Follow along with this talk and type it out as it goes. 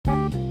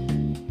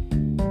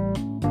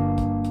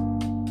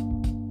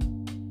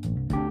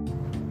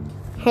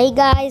Hey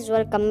guys,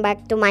 welcome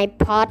back to my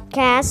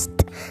podcast.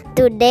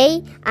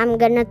 Today I'm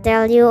gonna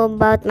tell you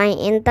about my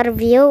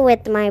interview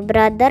with my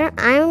brother.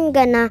 I'm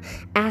gonna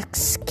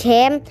ask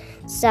him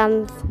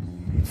a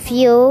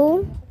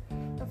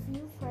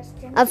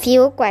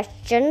few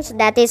questions.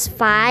 That is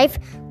 5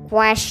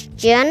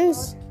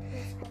 questions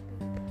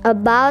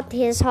about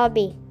his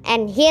hobby.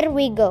 And here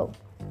we go.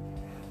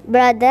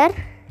 Brother,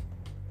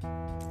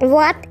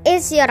 what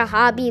is your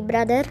hobby,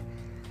 brother?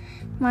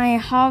 My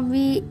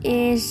hobby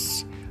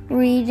is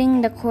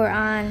reading the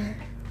Quran.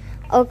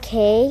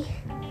 Okay.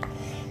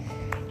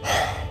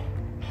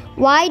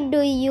 Why do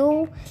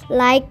you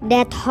like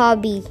that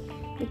hobby?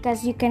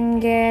 Because you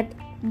can get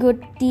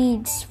good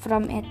deeds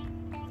from it.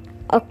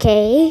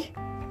 Okay.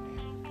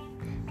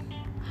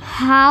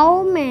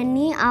 How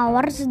many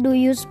hours do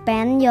you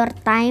spend your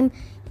time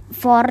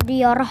for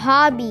your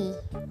hobby?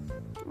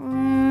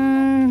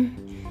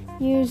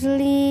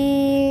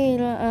 Usually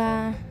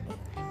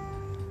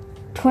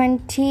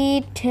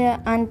 20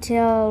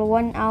 until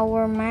 1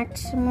 hour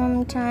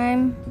maximum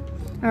time,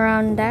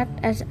 around that,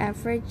 as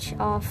average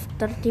of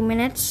 30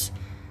 minutes.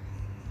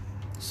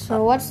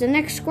 So what's the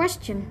next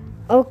question?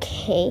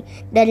 Okay,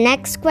 the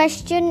next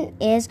question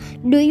is,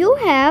 do you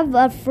have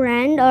a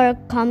friend or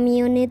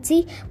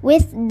community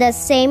with the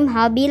same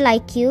hobby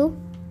like you?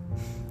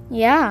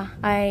 Yeah,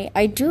 I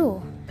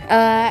do.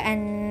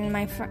 And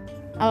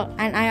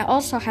I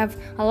also have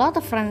a lot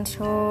of friends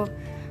who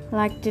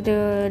like to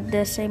do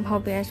the same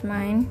hobby as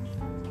mine.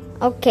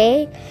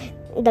 Okay,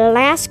 the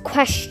last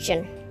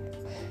question.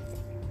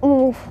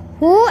 Who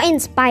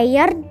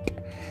inspired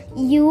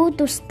you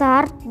to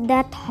start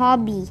that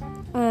hobby?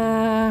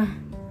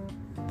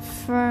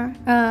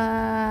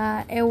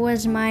 It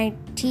was my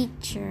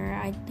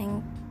teacher, I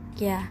think.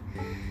 Yeah,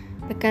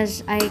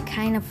 because I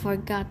kind of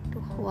forgot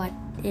what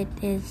it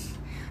is.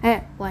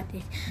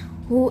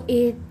 Who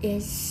it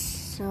is.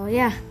 So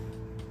yeah.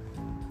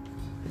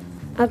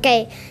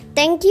 Okay,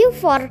 thank you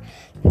for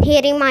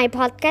hearing my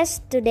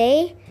podcast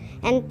today,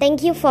 and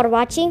thank you for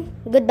watching.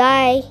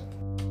 Goodbye.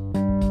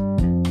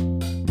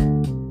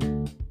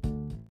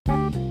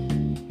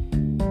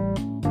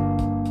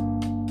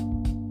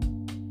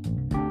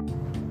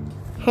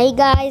 Hey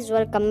guys,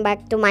 welcome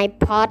back to my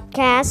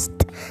podcast.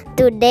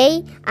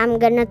 Today I'm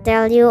gonna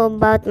tell you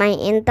about my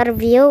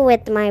interview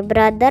with my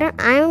brother.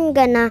 I'm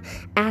gonna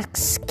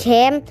ask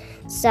him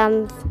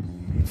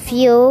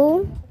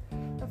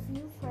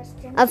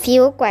a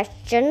few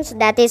questions.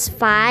 That is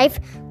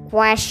 5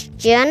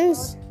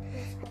 questions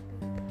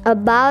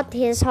about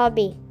his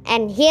hobby.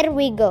 And here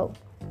we go.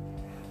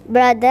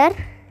 Brother,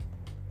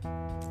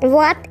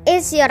 what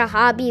is your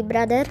hobby,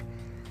 brother?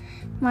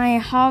 My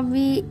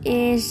hobby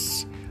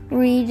is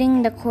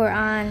reading the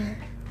Quran.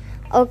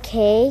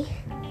 Okay.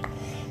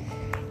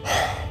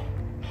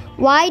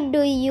 Why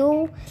do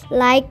you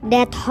like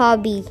that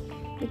hobby?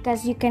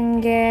 Because you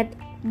can get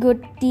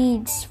good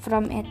deeds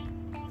from it.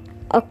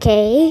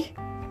 Okay.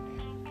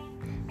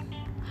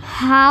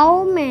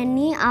 How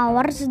many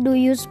hours do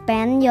you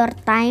spend your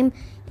time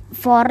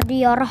for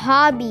your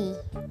hobby?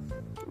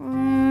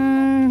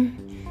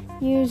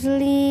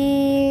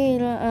 Usually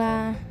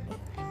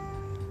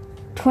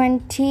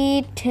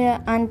 20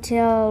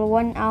 until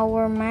 1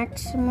 hour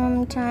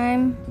maximum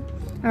time,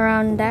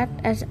 around that,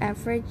 as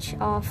average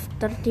of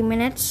 30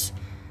 minutes.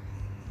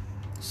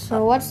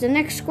 So what's the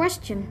next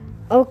question?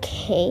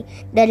 Okay,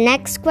 the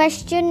next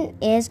question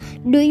is,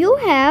 do you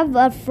have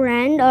a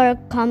friend or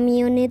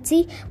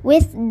community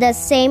with the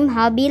same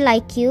hobby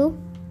like you?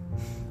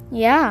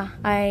 Yeah,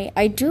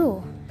 I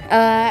do.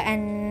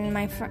 And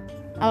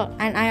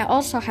I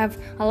also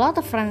have a lot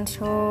of friends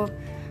who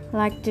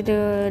like to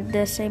do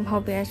the same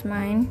hobby as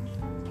mine.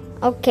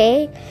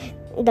 Okay,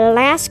 the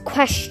last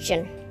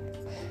question.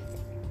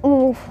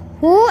 Who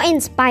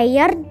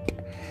inspired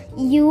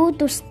you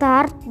to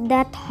start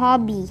that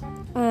hobby?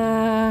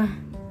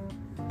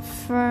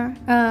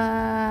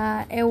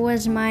 It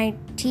was my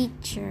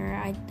teacher,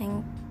 I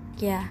think.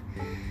 Yeah,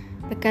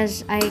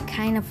 because I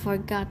kind of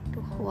forgot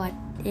what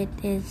it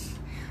is.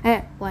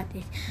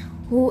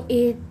 Who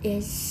it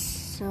is.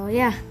 So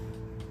yeah.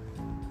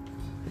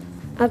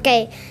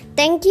 Okay,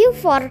 thank you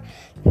for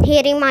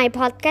hearing my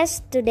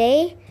podcast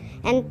today,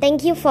 and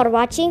thank you for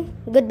watching.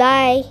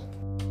 Goodbye.